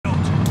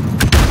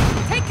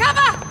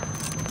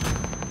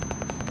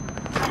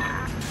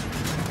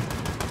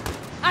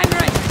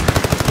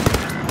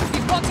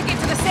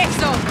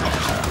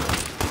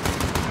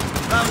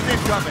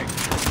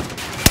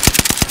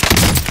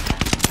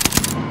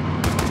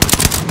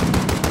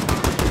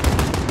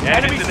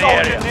Enemy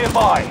soldier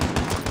nearby.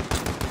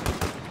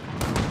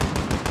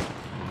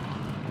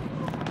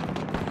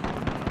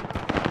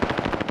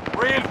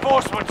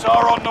 Reinforcements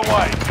are on the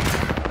way.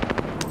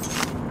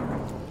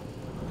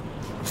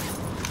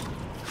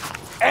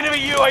 Enemy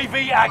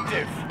UAV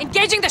active.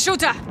 Engaging the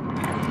shooter.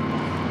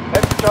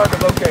 Head to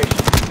target location.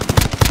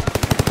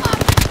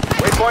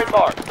 Waypoint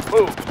marked.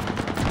 Move.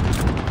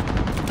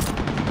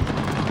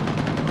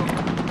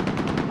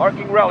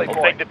 Marking rally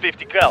point. Take the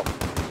 50 cal.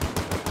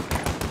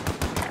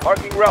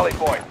 Marking rally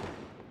point.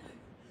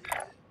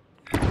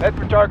 Head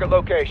for target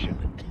location.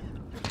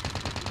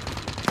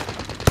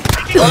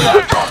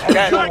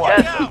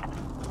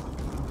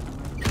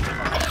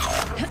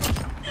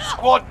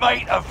 Squad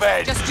mate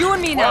avenged. Just you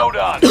and me now.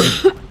 Well done.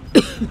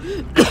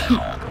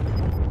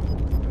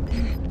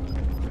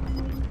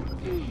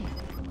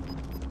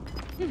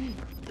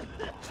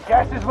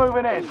 Gas is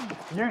moving in.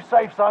 New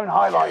safe zone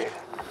highlighted.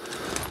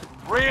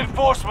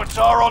 Reinforcements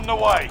are on the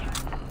way.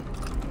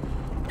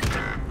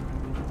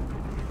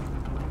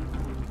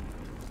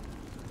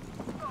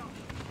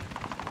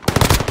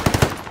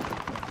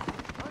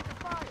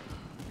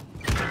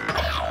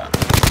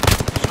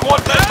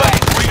 Squad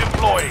mate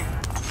redeploying.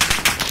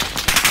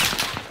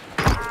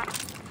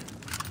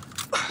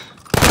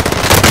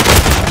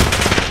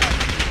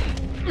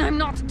 I'm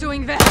not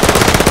doing that.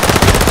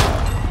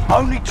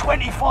 Only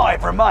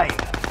 25 remain.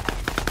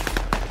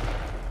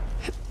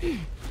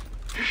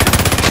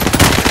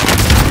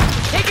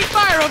 Taking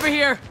fire over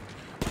here.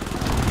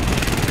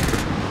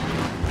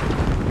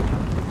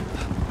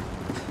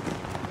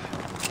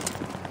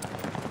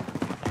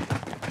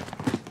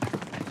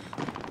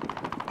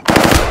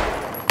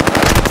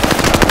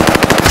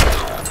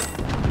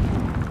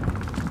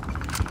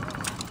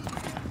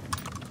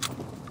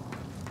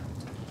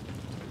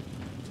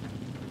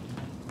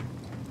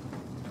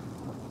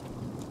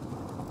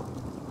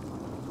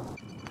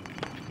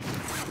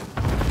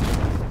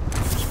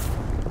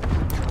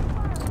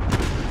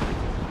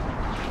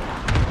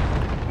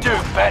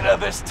 Better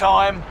this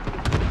time.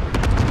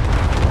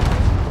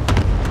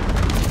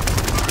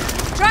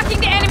 Tracking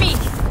the enemy.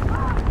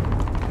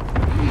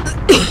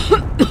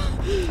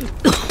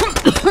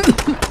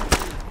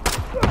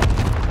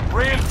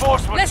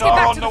 Reinforcements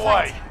are on the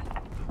way.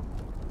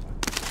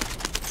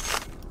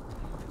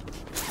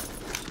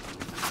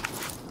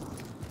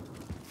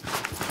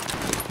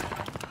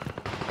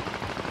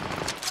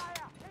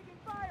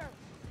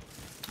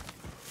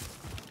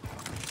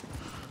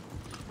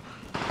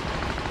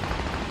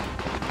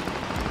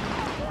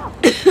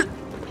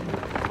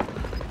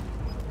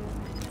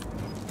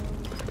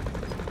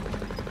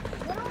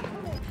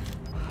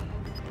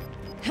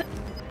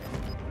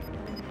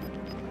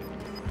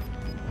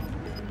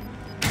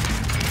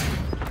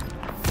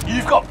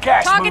 You've got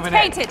gas Target's moving in.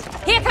 painted.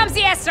 Here comes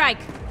the airstrike.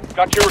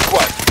 Got your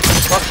request.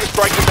 Cluster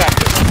strike is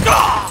active.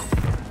 Ah!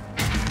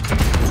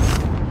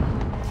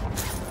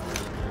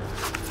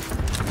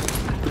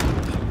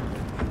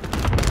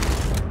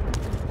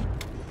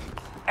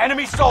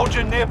 Enemy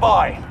soldier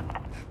nearby.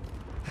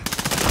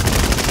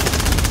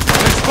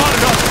 They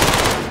spotted us!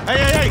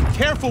 Hey,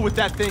 careful with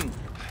that thing!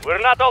 We're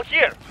not all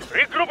here.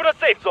 Regroup in a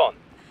safe zone.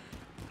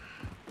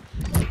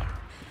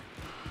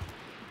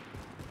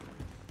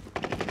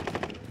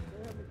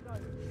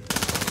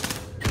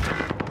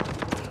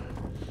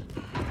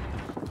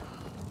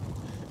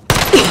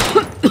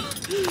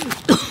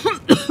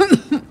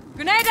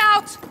 Grenade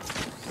out.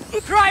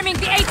 Priming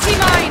the AT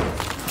mine.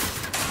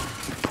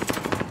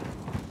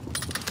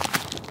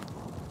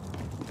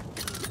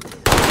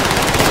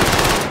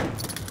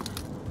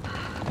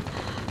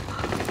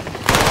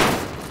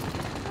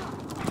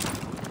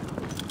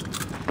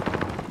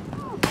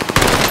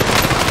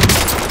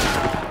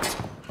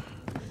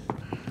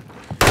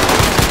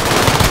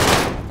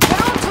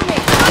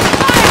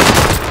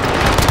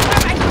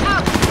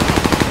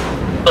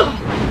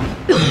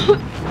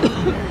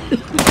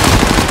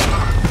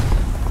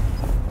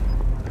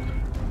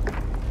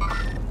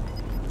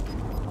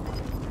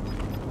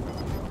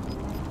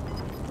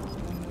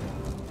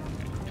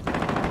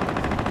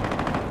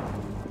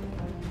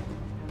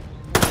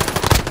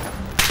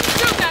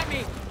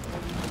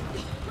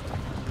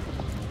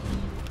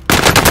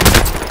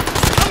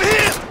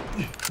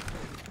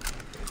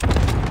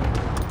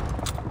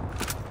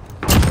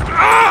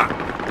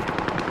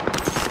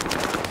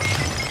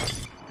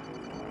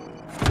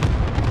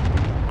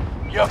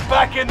 You're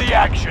back in the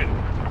action.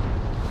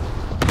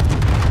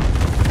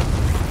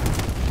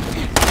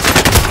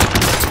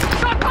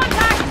 Got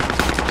contact!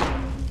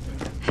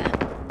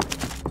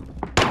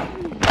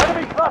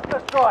 Enemy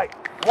cluster strike.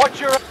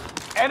 Watch your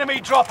enemy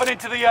dropping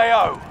into the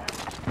AO.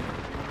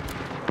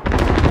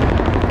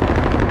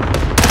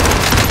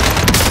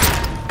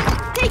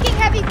 Taking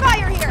heavy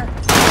fire here.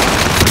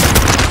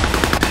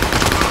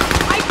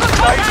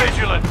 Stay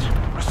vigilant.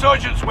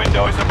 Resurgence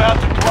window is about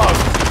to close.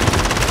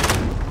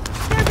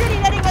 They're really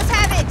letting us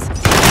have it.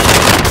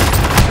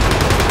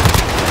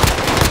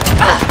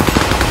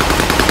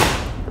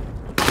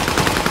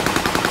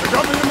 They're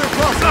dropping in their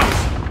clusters!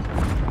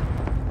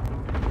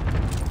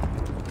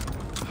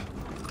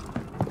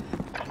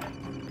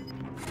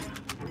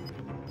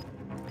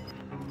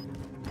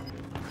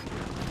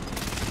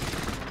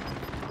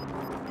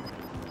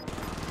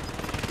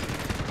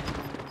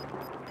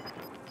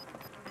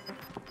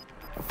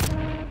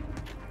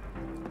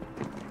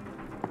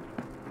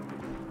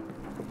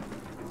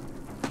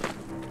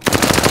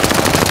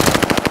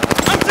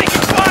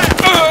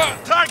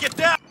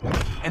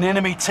 An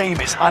enemy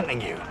team is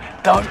hunting you.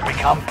 Don't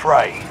become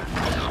prey.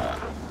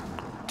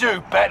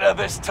 Do better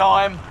this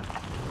time.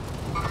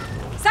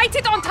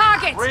 Sighted on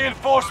target!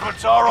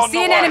 Reinforcements are on the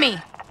way. See an enemy!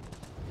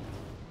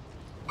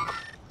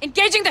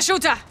 Engaging the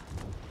shooter!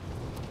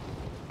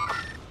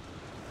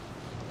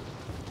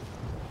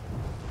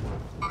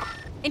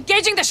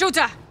 Engaging the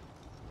shooter!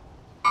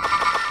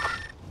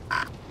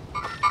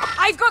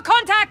 I've got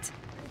contact!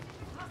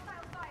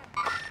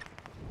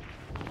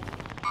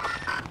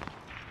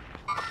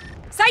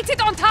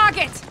 Sighted on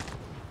target!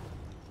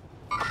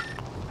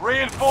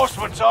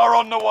 Reinforcements are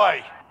on the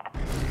way.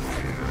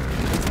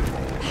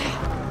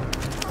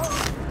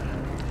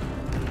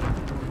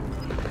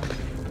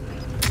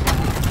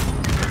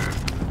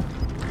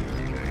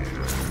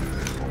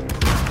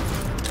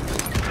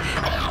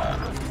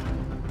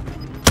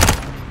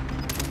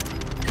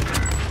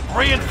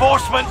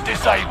 Reinforcement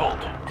disabled.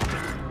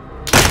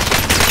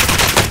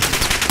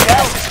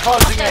 Gas is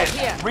closing in.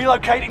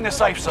 Relocating the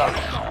safe zone.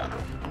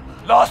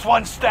 Last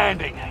one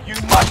standing. You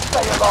must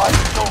stay alive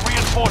until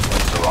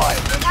reinforcements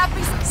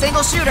arrive.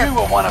 Single shooter. You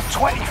were one of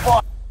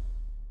 25.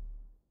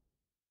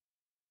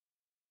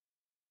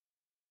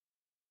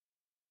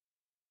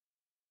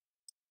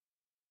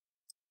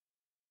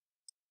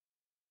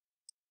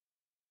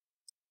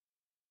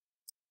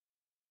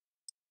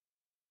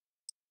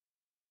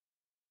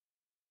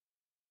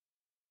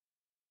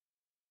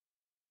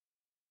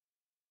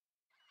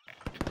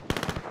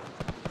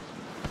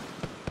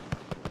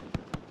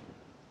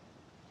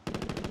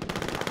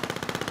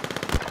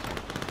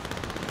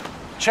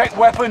 Check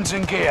weapons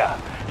and gear.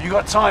 You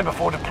got time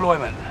before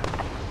deployment.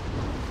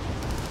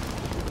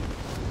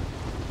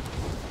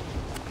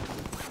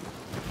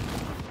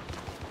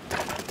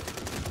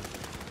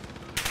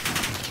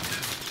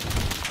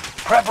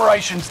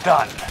 Preparation's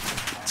done.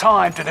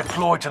 Time to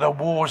deploy to the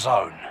war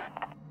zone.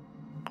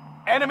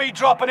 Enemy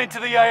dropping into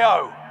the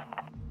AO.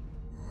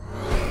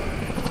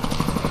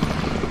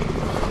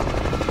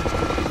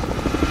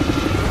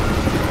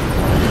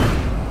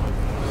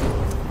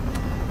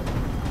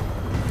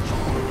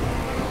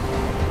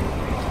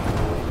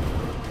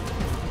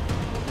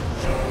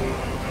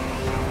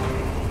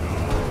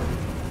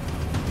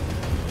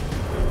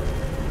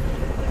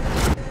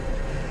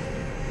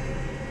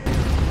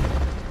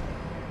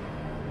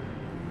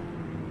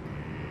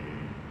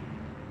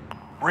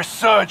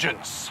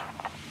 Resurgence.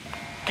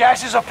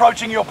 Gas is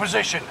approaching your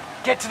position.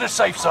 Get to the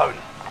safe zone.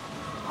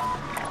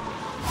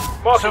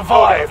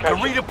 Survive to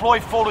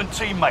redeploy fallen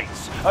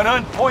teammates and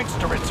earn points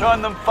to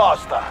return them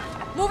faster.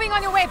 Moving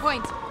on your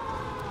waypoint.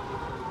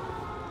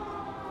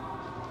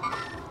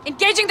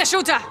 Engaging the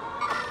shooter.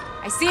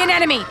 I see an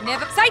enemy.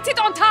 Never sighted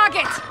on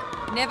target.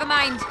 Never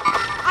mind.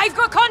 I've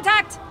got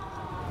contact.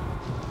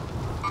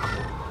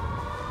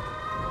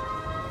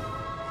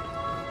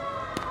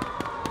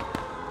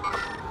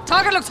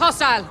 Target looks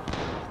hostile.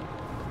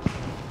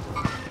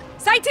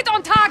 Sighted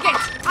on target.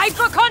 I've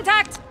got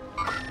contact.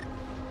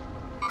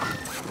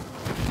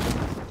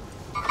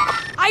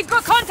 I've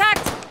got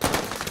contact.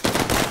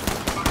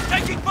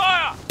 Taking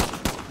fire!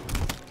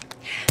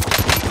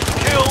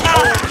 Kill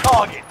all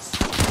targets.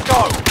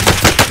 Go.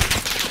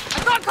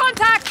 I've got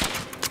contact.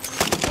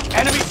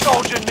 Enemy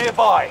soldier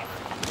nearby.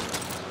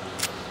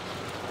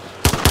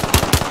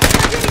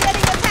 You're really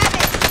letting us have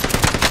it.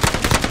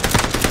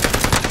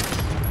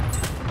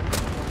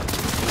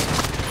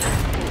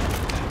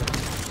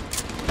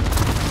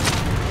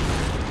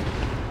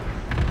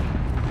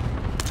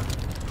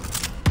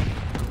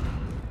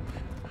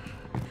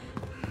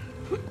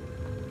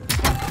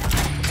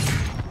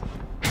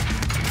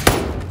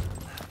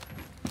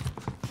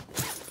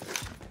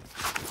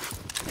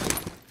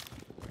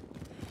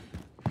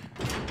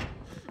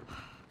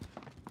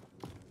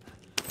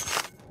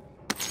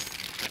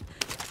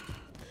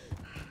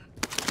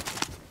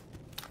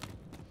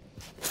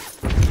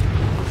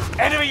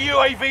 Enemy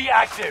UAV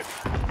active.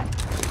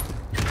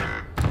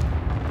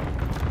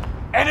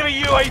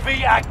 Enemy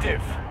UAV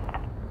active.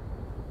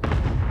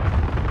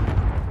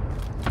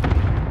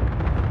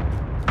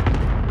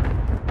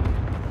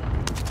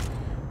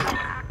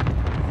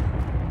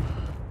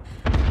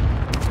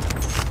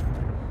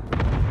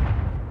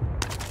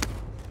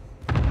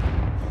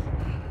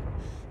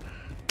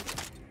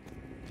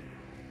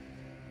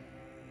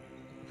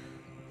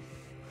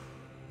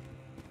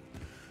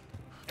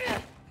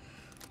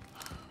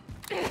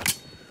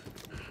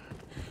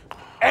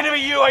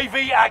 Enemy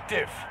UAV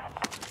active.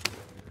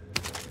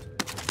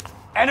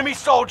 Enemy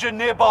soldier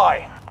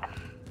nearby.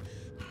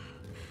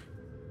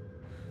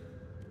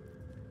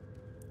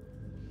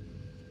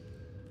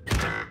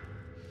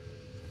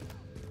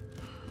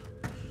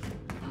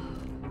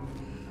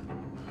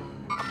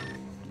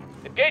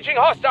 Engaging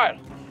hostile.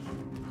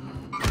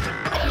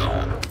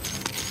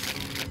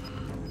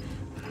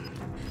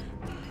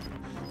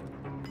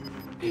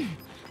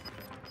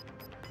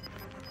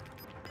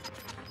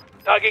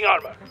 Tagging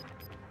armor.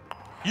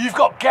 You've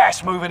got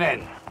gas moving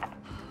in.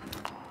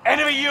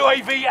 Enemy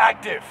UAV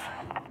active.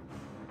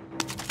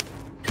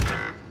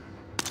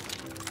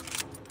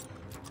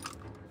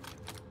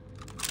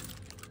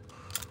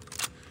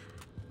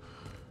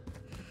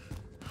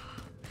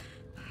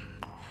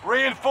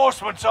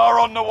 Reinforcements are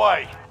on the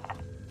way.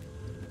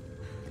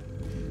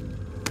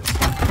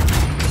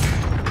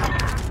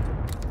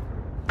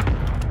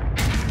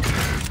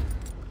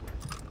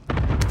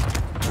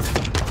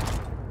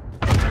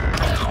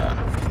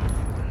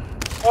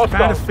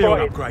 Found a field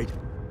upgrade.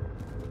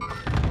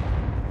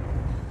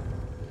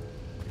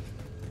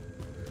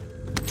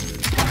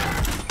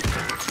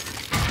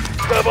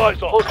 Have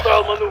eyes on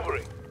hostile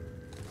maneuvering.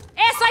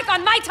 Airstrike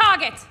on my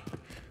target!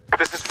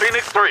 This is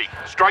Phoenix 3.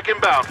 Strike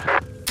inbound.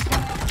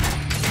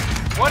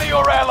 One of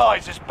your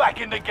allies is back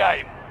in the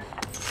game.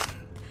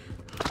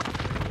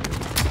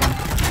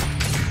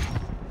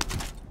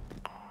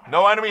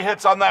 No enemy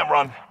hits on that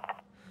run.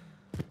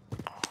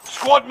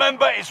 Squad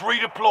member is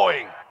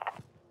redeploying.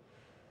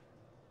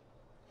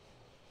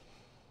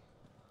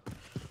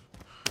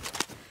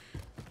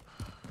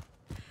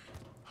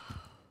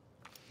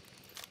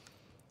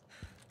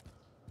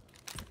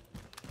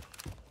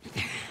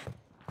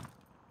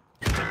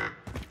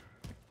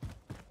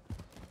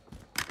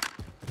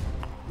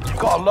 You've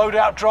got a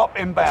loadout drop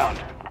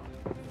inbound.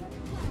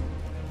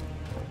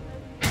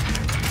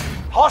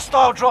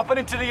 Hostile dropping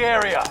into the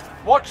area.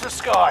 Watch the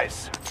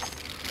skies.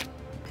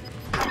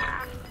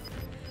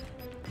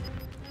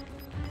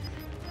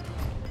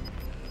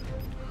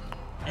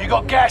 You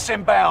got gas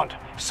inbound.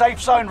 Safe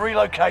zone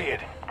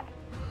relocated.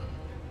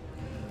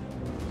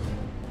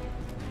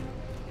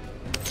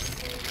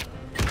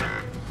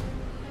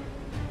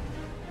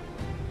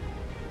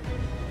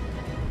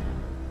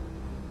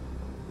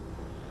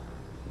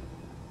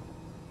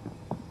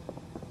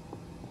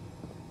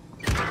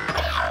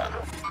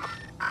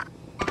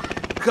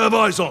 Have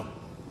eyes on.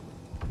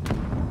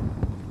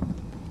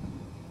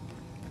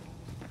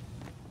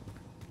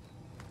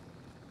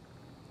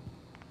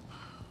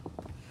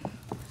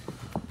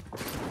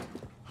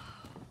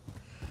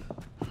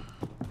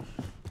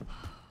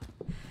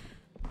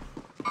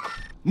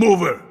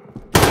 Mover.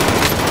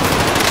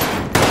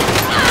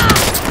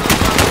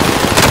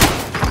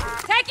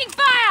 Taking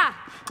fire!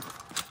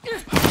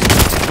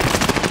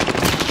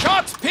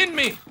 Shots pin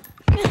me.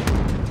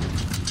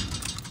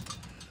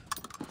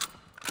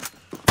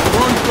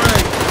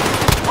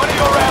 One of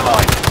your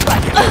allies is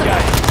back in the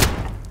game.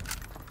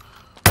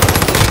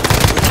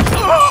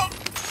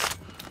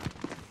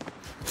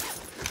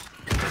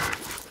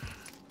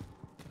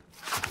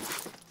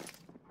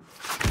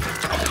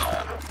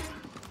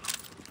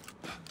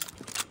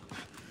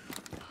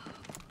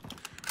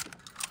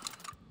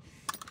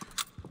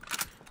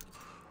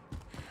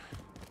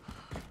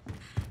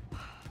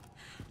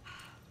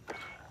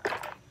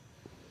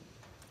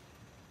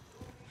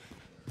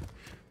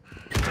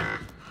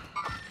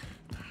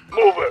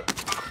 Mover.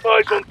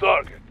 Eyes on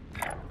target.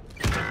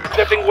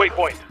 Setting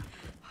waypoint.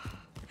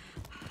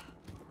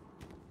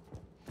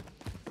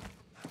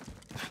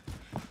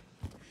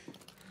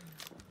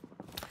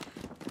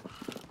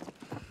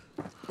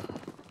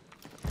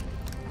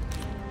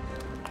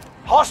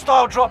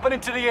 Hostile dropping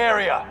into the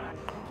area.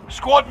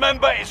 Squad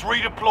member is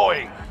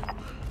redeploying.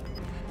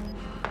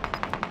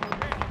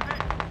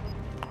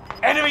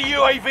 Enemy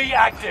UAV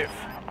active.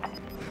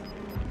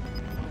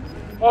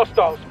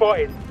 Hostile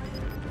spotted.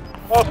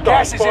 Hostile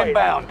Gas is spotted.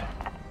 inbound.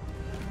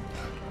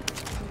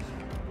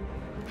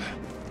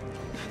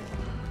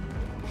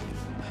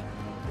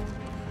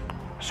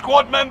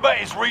 Squad member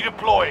is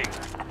redeploying.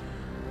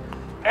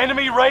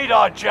 Enemy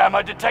radar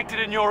jammer detected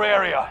in your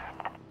area.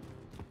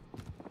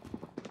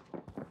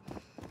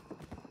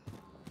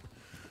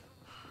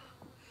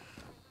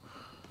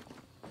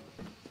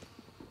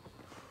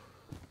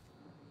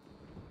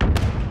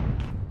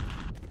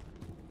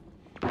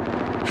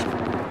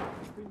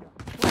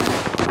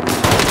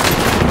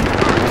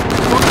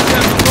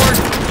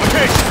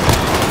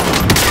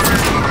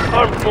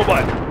 Armed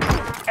mobile.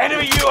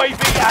 Enemy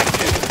UAV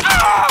active.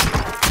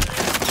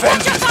 Watch your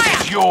Vengeance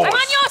fire! is yours. I'm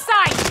on your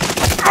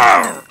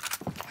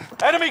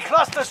side! Enemy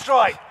cluster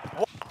strike.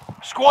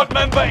 Squad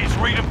member is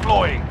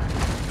redeploying.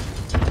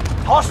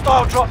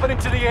 Hostile dropping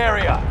into the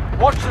area.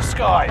 Watch the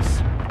skies.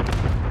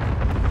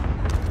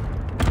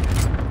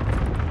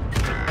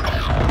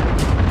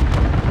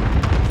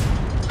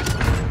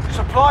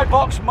 Supply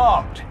box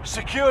marked.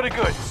 Secure the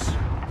goods.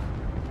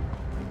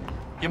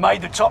 You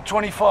made the top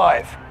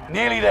 25.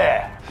 Nearly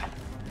there.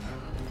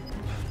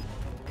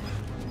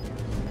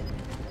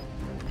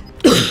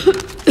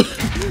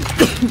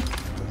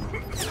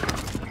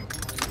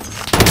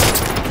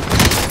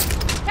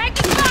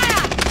 Taking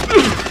fire!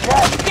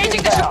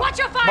 Engaging the ship! Watch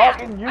your fire!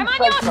 I'm on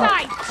your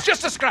side! It's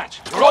just a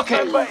scratch. Squad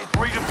member is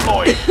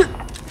redeployed.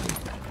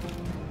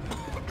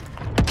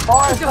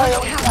 Fire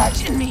sale is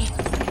active. me!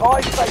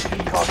 High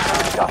safety costs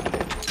are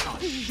adjusted.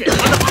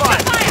 Under fire.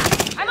 Fire!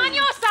 I'm on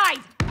your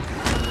side!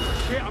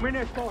 Shit, I'm in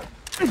there spot.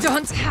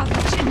 Don't have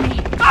much in me.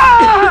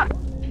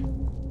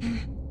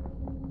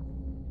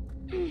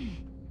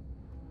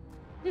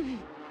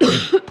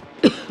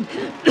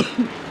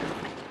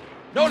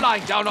 No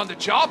lying down on the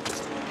job.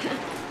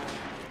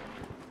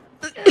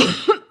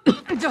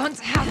 Don't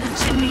have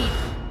much in me.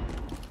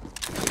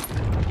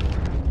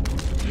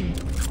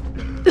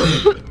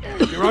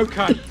 You're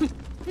okay.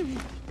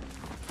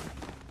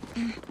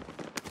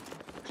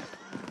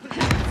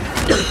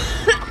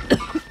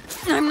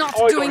 I'm not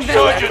Oh, doing don't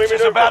very Resurgence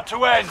is about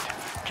to end.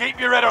 Keep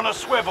your head on a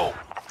swivel.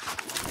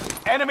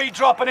 Enemy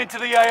dropping into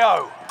the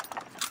AO.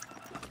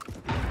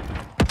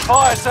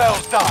 Fire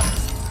sales done.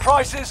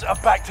 Prices are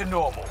back to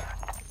normal.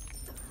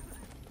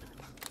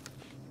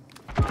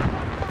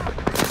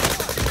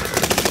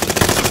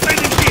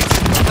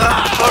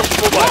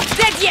 Not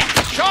dead yet!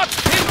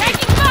 Shots!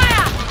 Taking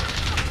fire!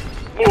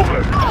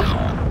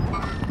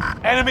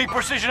 Mover. Enemy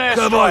precision Have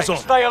eyes airstrike. on.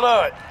 Stay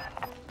alert.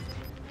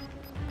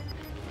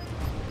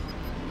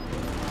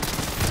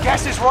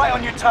 Gas is right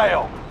on your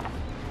tail.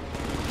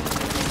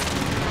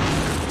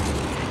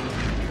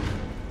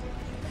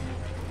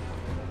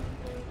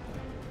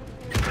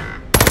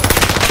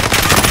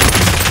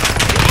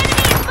 The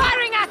enemy is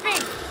firing at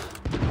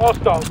me!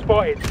 Hostile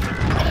spotted.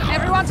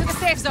 Everyone to the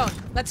safe zone.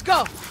 Let's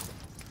go.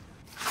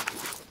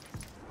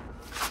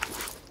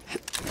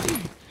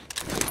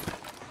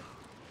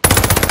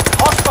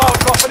 Hostile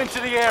dropping into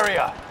the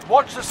area.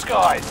 Watch the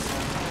skies.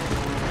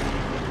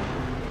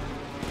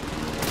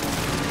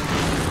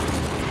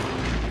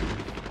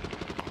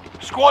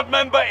 Squad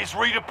member is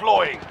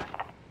redeploying.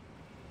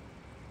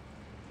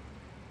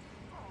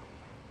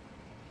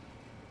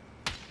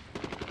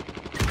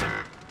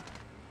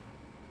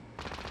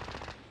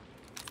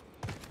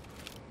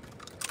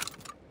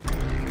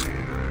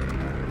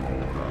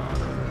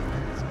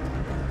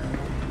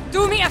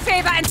 Do me a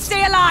favor and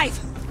stay alive!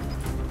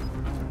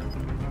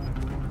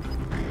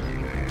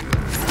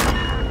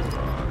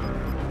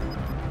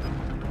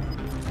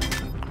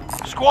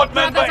 Squad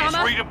member Brothers, is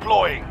armor.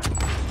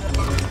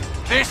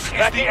 redeploying. This is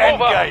Backing the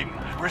end over. game.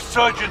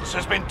 Resurgence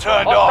has been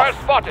turned Hostile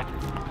off. spotted.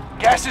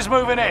 Gas is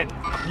moving in.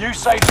 New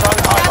safe zone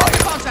Gather the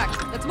highlighted.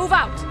 contract. Let's move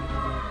out.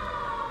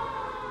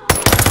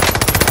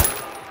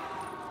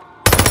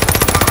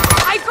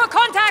 I've got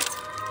contact!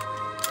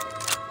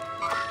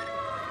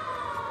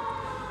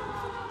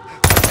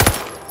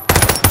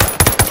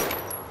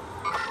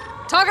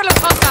 Target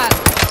looks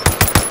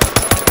hostile.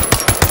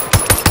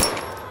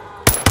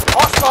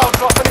 Hostile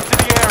dropping into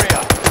the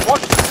area.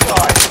 Watch the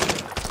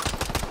skies.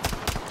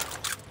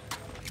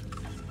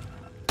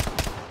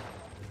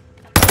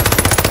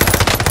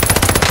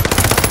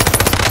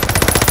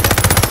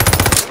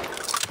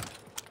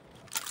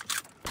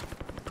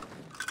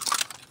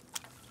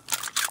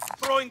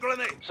 Throwing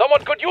grenade.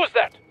 Someone could use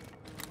that.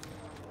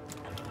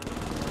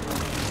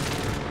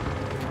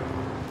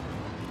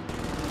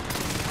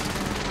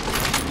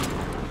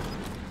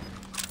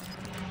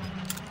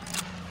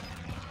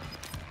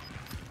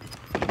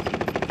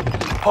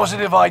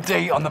 Positive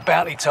ID on the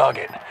bounty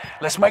target.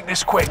 Let's make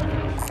this quick.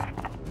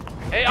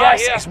 AI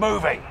Gas here. is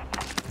moving.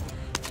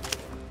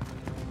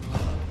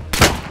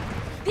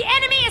 The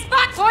enemy is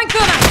back throwing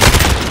cover!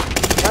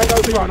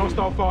 Tango front.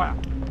 Hostile fire.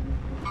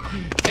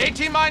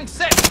 18 mine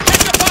set.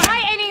 Take your fire.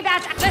 Try any of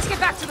that. Let's get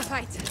back to the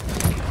fight.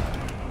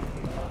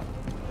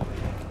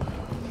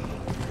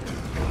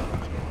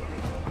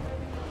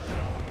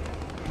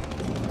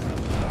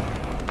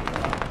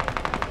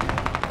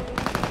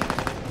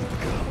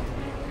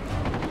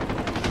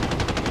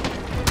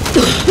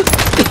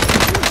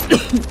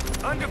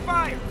 Under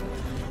fire.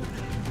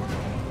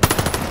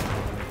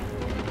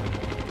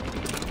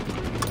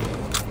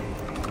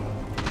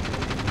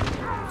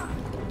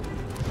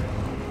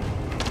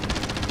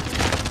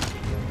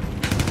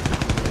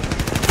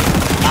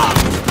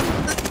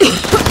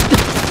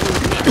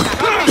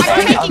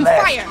 I'm taking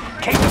Left.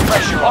 fire! Keep the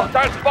pressure on.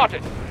 Hostile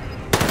spotted.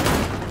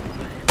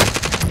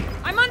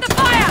 I'm under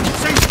fire!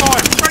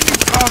 Ceasefire. Friendly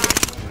target.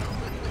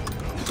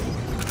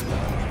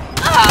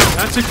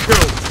 That's a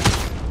kill.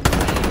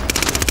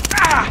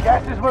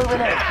 Gas is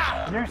moving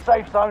in. New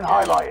safe zone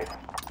highlighted.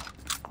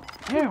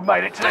 You've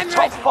made it to the I'm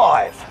top ready.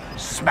 5.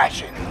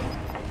 Smashing.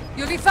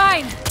 You'll be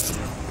fine.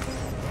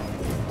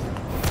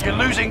 You're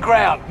losing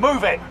ground.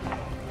 Move it.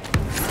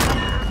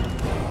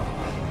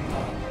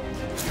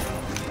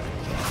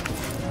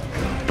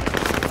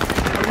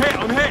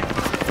 I'm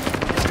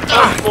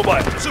hit.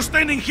 Mobile.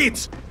 Sustaining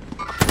hits.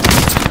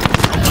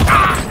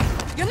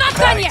 You're not done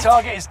Bounty yet!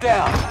 target is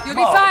down. You'll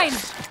be fine.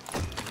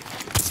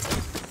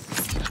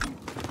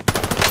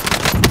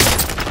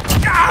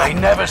 They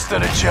never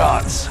stood a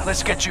chance.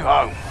 Let's get you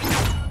home.